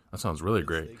 That sounds really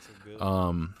great. Steaks are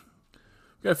good.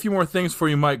 We got a few more things for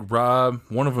you, Mike, Rob.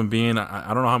 One of them being, I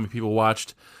don't know how many people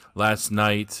watched last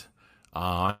night.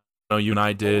 I know you and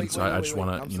I did, Wait, so I just wait.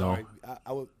 want I'm to, sorry.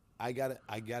 I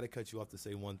gotta cut you off to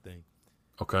say one thing.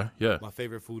 Okay, yeah. My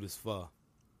favorite food is pho.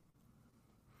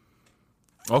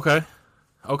 Okay.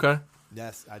 I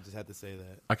just had to say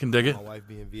that. I can dig it. My wife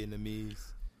being Vietnamese,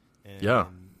 and Yeah.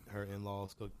 her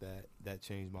in-laws cooked that. That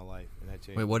changed my life, and that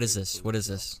changed. Wait, my what is favorite this? food. What is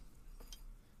this?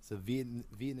 It's a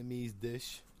Vietnamese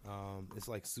dish. It's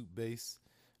like soup base.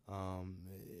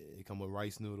 It come with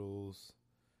rice noodles.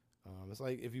 It's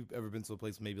like if you've ever been to a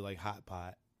place maybe like Hot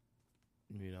Pot,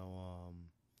 and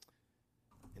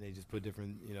they just put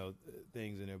different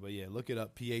things in there. But yeah, look it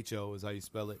up. PHO is how you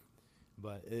spell it.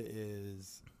 But it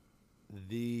is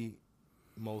the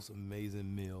most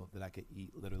amazing meal that I could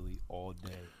eat literally all day.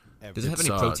 Ever. Does it have It's,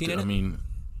 any protein in I it? mean,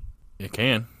 it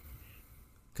can.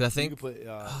 Because I You think could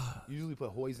put usually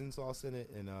put hoisin sauce in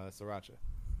it and sriracha. it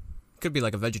could be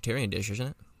like a vegetarian dish, isn't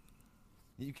it?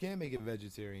 You can make it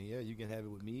vegetarian. Yeah, you can have it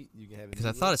with meat. You can have it. Because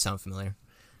I thought it sounded familiar.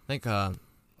 I think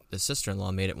the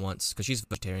sister-in-law made it once because she's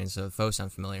vegetarian, so pho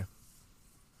sound familiar.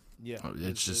 Yeah,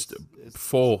 It's just it's-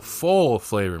 full of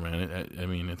flavor, man. I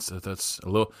mean, that's a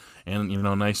little, and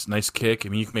nice kick. I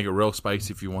mean, you can make it real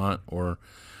spicy if you want, or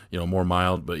more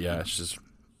mild. But yeah, it's just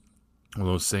one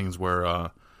of those things where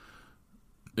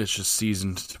it's just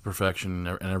seasoned to perfection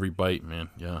in every bite, man.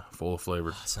 Yeah, full of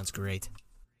flavor. Oh, sounds great.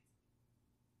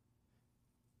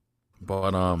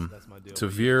 But That's my deal. to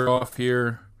veer off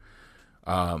here,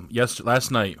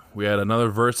 last night we had another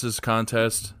versus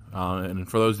contest, and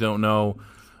for those who don't know,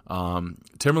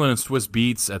 Timberland and Swiss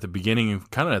Beats at the beginning,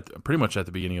 pretty much at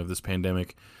the beginning of this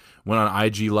pandemic, went on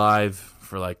IG Live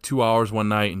for like 2 hours one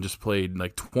night and just played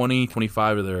like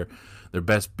 25 of their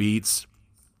best beats.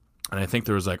 And I think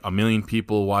there was like 1 million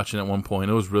people watching at one point.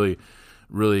 It was really,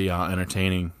 really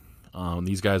entertaining.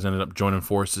 These guys ended up joining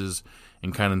forces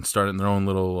and kind of starting their own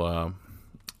little,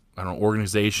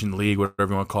 organization, league,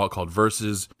 whatever you want to call it, called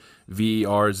Versus,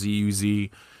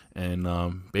 VERZUZ.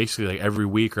 And basically, like every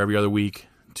week or every other week,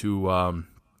 two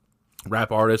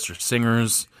rap artists or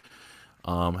singers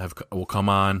will come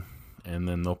on, and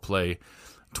then they'll play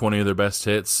 20 of their best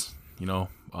hits,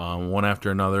 one after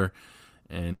another.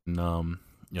 And,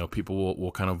 people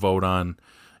will kind of vote on,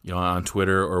 on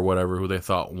Twitter or whatever, who they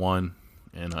thought won.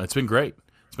 And it's been great.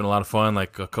 It's been a lot of fun.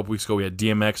 Like a couple weeks ago, we had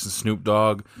DMX and Snoop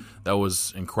Dogg. That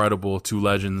was incredible. Two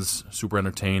legends, super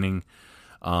entertaining.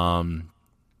 Last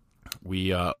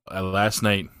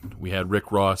night we had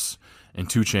Rick Ross and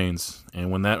 2 Chainz,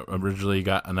 and when that originally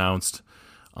got announced,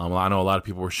 I know a lot of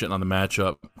people were shitting on the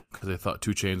matchup because they thought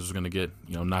 2 Chainz was going to get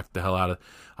knocked the hell out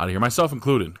of here, myself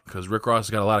included, because Rick Ross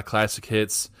has got a lot of classic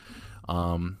hits.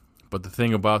 But the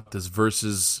thing about this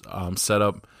versus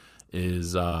setup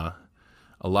is a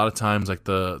lot of times like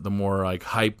the more like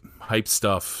hype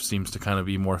stuff seems to kind of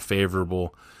be more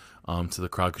favorable to the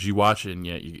crowd, because you watch it and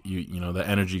you the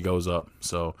energy goes up.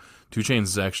 So 2 Chainz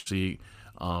is actually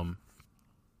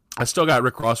I still got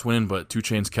Rick Ross winning, but 2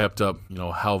 Chainz kept up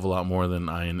a hell of a lot more than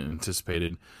I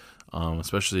anticipated,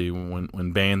 especially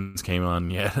when bands came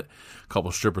on. Yeah, a couple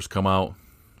strippers come out,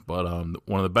 but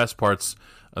one of the best parts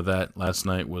of that last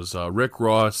night was Rick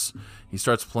Ross. He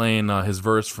starts playing his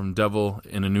verse from Devil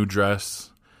in a New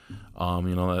Dress,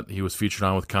 that he was featured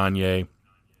on with Kanye,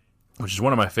 which is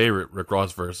one of my favorite Rick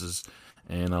Ross verses.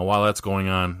 And while that's going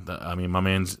on, my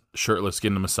man's shirtless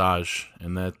getting a massage,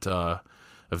 and that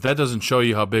if that doesn't show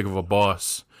you how big of a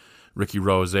boss Ricky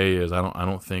Rose is, I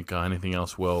don't think anything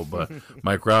else will. But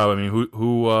Mike Rob,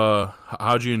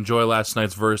 how'd you enjoy last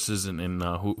night's verses, and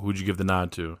who'd you give the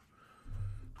nod to?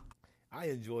 I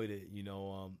enjoyed it.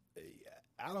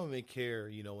 I don't even care,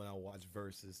 when I watch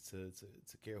verses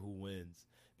to care who wins,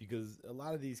 because a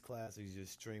lot of these classics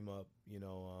just stream up,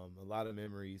 a lot of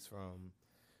memories from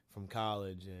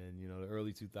college and the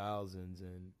early 2000s,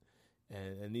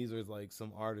 and these are like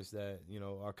some artists that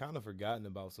are kind of forgotten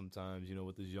about sometimes,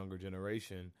 with this younger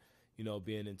generation,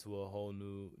 being into a whole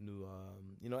new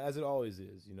as it always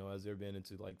is, as they're being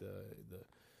into like the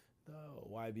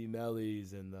YB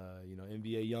Mellies and the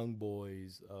NBA Young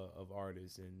Boys of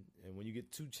artists, and when you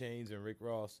get 2 Chainz and Rick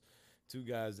Ross, two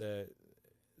guys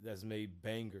that's made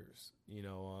bangers,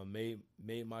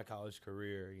 made my college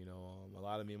career. A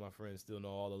lot of me and my friends still know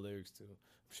all the lyrics to. I'm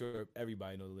sure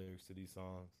everybody knows the lyrics to these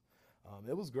songs.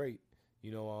 It was great.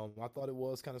 I thought it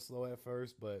was kind of slow at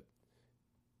first, but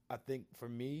I think for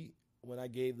me, when I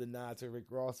gave the nod to Rick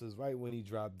Ross is right when he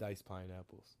dropped Diced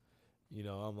Pineapples.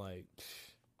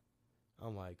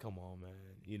 I'm like, come on, man.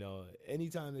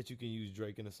 Anytime that you can use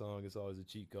Drake in a song, it's always a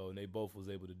cheat code, and they both was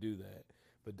able to do that.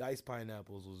 But Diced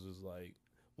Pineapples was just like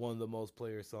one of the most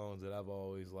player songs that I've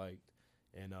always liked,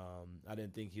 and I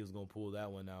didn't think he was gonna pull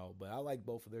that one out. But I like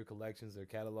both of their collections, their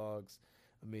catalogs.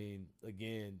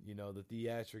 Again, the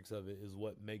theatrics of it is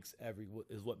what makes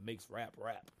rap.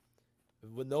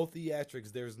 With no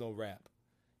theatrics, there's no rap.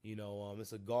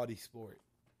 It's a gaudy sport.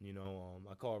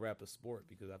 I call rap a sport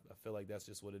because I feel like that's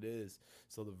just what it is.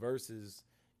 So the verses,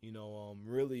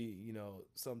 really,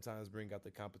 sometimes bring out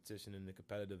the competition and the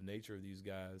competitive nature of these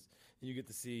guys. And you get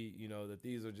to see, that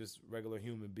these are just regular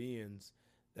human beings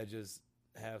that just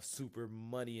have super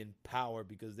money and power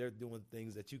because they're doing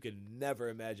things that you can never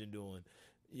imagine doing.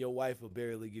 Your wife will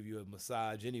barely give you a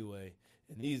massage anyway.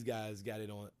 And these guys got it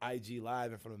on IG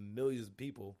Live in front of millions of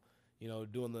people,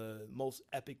 doing the most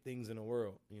epic things in the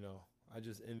world, I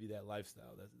just envy that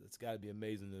lifestyle. That's got to be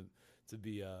amazing to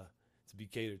be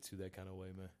catered to that kind of way,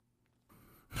 man.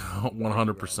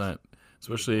 100%.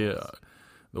 Especially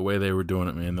the way they were doing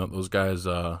it, man. Those guys,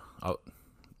 I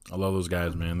love those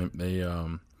guys, man.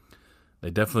 They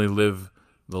definitely live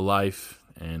the life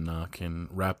and can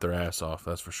rap their ass off.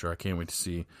 That's for sure. I can't wait to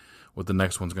see what the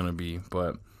next one's gonna be.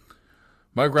 But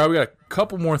Mike Rob, we got a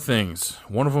couple more things.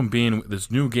 One of them being this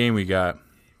new game we got.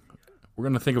 We're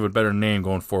going to think of a better name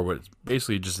going forward. It's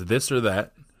basically just this or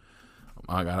that.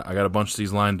 I got a bunch of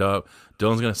these lined up.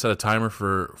 Dylan's going to set a timer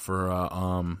for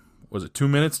was it 2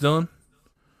 minutes, Dylan?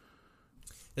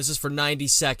 This is for 90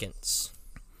 seconds.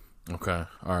 Okay.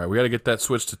 All right. We got to get that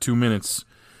switched to 2 minutes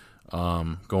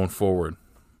going forward.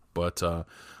 But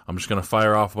I'm just going to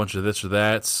fire off a bunch of this or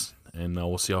that's, and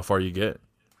we'll see how far you get.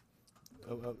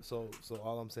 So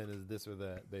all I'm saying is this or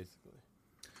that, basically.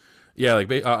 Yeah,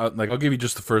 like I'll give you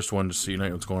just the first one just so you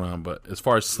know what's going on. But as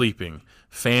far as sleeping,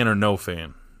 fan or no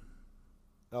fan?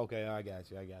 Okay, I got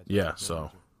you. Yeah,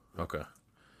 so, okay.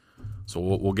 So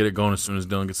we'll get it going as soon as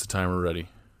Dylan gets the timer ready.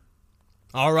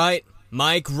 All right,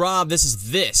 Mike, Rob, this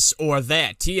is This or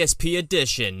That, TSP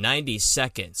edition, 90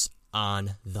 seconds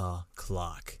on the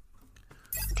clock.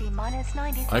 T-minus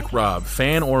 90 seconds. Mike, Rob,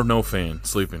 fan or no fan,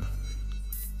 sleeping?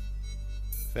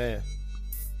 Fan.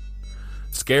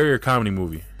 Scary or comedy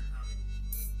movie?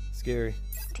 Scary.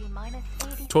 T-minus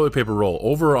 80. Toilet paper roll,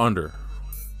 over or under?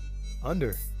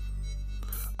 Under.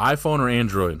 iPhone or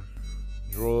Android?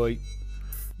 Droid.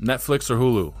 Netflix or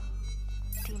Hulu?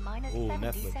 T-minus Ooh, 70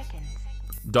 Netflix. seconds.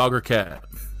 Dog or cat?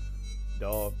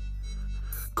 Dog.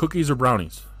 Cookies or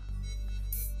brownies?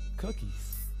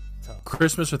 Cookies. Tough.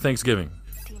 Christmas or Thanksgiving?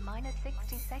 T-minus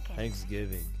 60 seconds.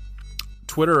 Thanksgiving.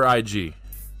 Twitter or IG?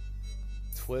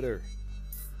 Twitter.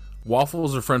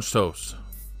 Waffles or French toast?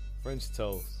 French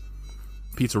toast.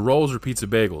 Pizza rolls or pizza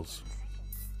bagels?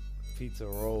 Pizza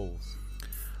rolls.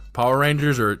 Power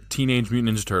Rangers or Teenage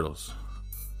Mutant Ninja Turtles?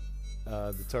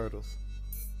 The turtles.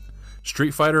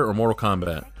 Street Fighter or Mortal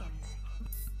Kombat? Seconds.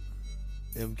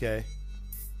 MK.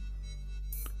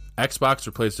 Xbox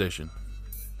or PlayStation?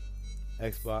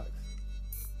 Xbox.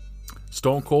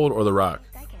 Stone Cold or The Rock?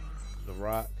 Seconds. The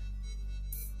Rock.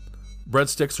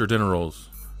 Breadsticks or dinner rolls?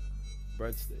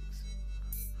 Breadsticks.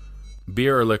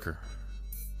 Beer or liquor?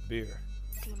 Beer.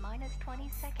 T-minus 20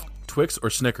 seconds. Twix or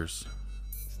Snickers?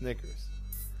 Snickers.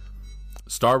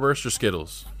 Starburst or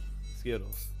Skittles?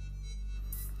 Skittles.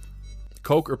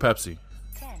 Coke or Pepsi?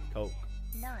 10. Coke.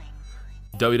 9.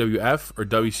 WWF or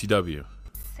WCW?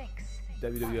 6.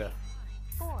 WWF.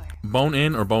 4. Bone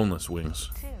in or boneless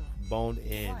wings? 2. Boned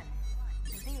in. 1.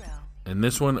 0. And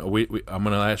this one, I'm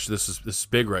gonna ask you. This is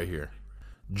big right here.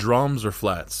 Drums or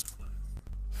flats?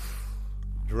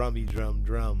 Drummy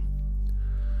drum.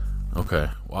 Okay.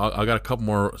 Well, I got a couple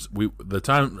more. The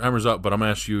timer's up, but I'm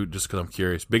gonna ask you just because I'm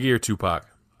curious. Biggie or Tupac?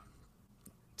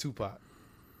 Tupac.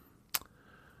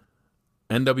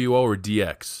 NWO or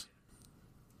DX?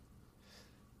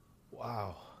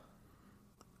 Wow.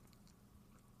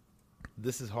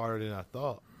 This is harder than I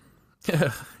thought.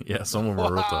 Yeah, some of them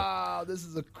are real tough. Wow, this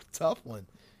is a tough one.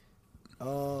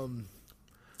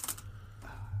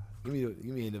 Give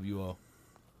me NWO.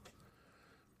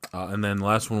 And then the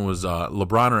last one was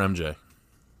LeBron or MJ?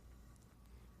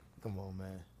 Come on,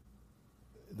 man.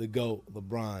 The GOAT,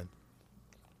 LeBron.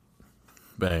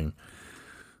 Bang.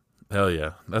 Hell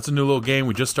yeah. That's a new little game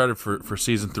we just started for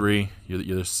season 3. You're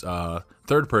this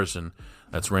third person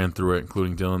that's ran through it,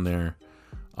 including Dylan there.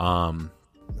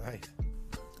 Nice.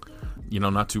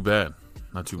 Not too bad.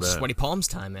 Not too bad. Sweaty palms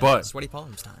time, man. But- Sweaty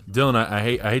palms time. Dylan, I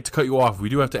hate to cut you off. We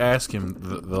do have to ask him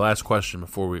the last question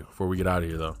before we get out of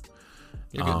here, though.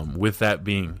 You're good. With that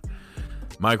being,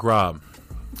 Mike, Rob,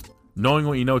 knowing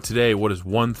what you know today, what is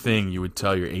one thing you would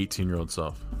tell your 18-year-old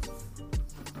self?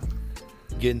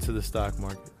 Get into the stock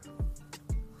market.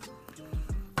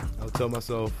 I would tell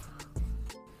myself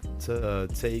to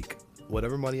take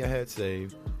whatever money I had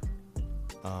saved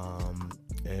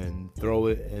and throw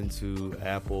it into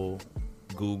Apple,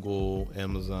 Google,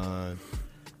 Amazon,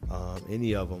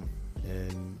 any of them,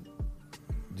 and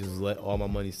just let all my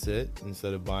money sit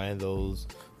instead of buying those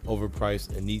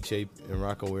overpriced Aniche and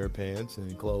Rocawear pants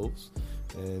and clothes,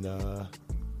 and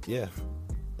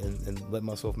and let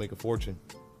myself make a fortune.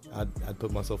 I'd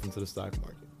put myself into the stock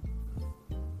market.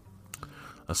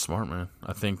 That's smart, man.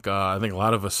 I think a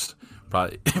lot of us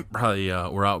probably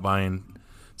were out buying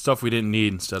stuff we didn't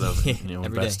need instead of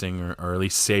investing or at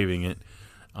least saving it,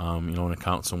 in an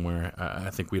account somewhere. I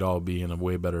think we'd all be in a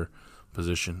way better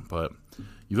position. But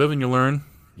you live and you learn,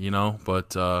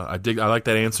 But I like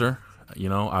that answer.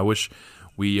 I wish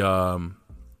we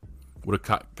would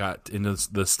have got into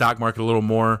the stock market a little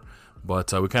more,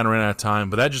 but we kind of ran out of time.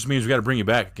 But that just means we got to bring you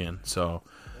back again. So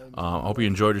I hope you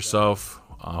enjoyed yourself.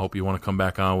 I hope you want to come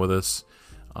back on with us.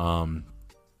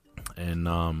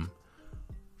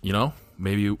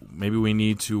 Maybe we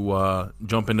need to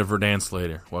jump into Verdansk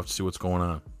later. We'll have to see what's going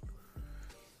on.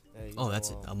 Hey,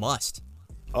 That's a must.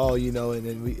 Oh,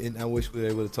 and I wish we were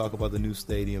able to talk about the new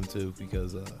stadium too,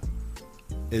 because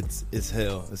it's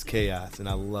hell, it's chaos, and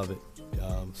I love it.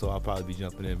 So I'll probably be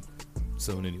jumping in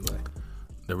soon anyway.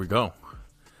 There we go.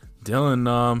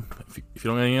 Dylan, if you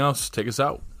don't have anything else, take us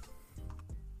out.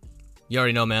 You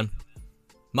already know, man.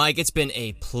 Mike, it's been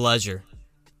a pleasure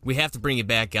We have to bring you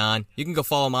back on. You can go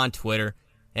follow him on Twitter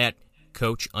at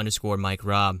Coach_Mike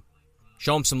Robb.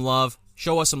 Show him some love.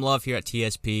 Show us some love here at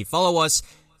TSP. Follow us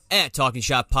at Talking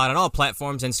Shop Pod on all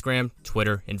platforms, Instagram,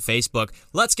 Twitter, and Facebook.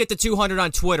 Let's get to 200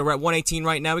 on Twitter. We're at 118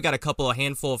 right now. We got a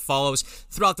handful of follows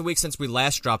throughout the week since we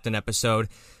last dropped an episode.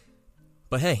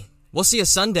 But hey, we'll see you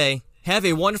Sunday. Have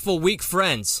a wonderful week,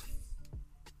 friends.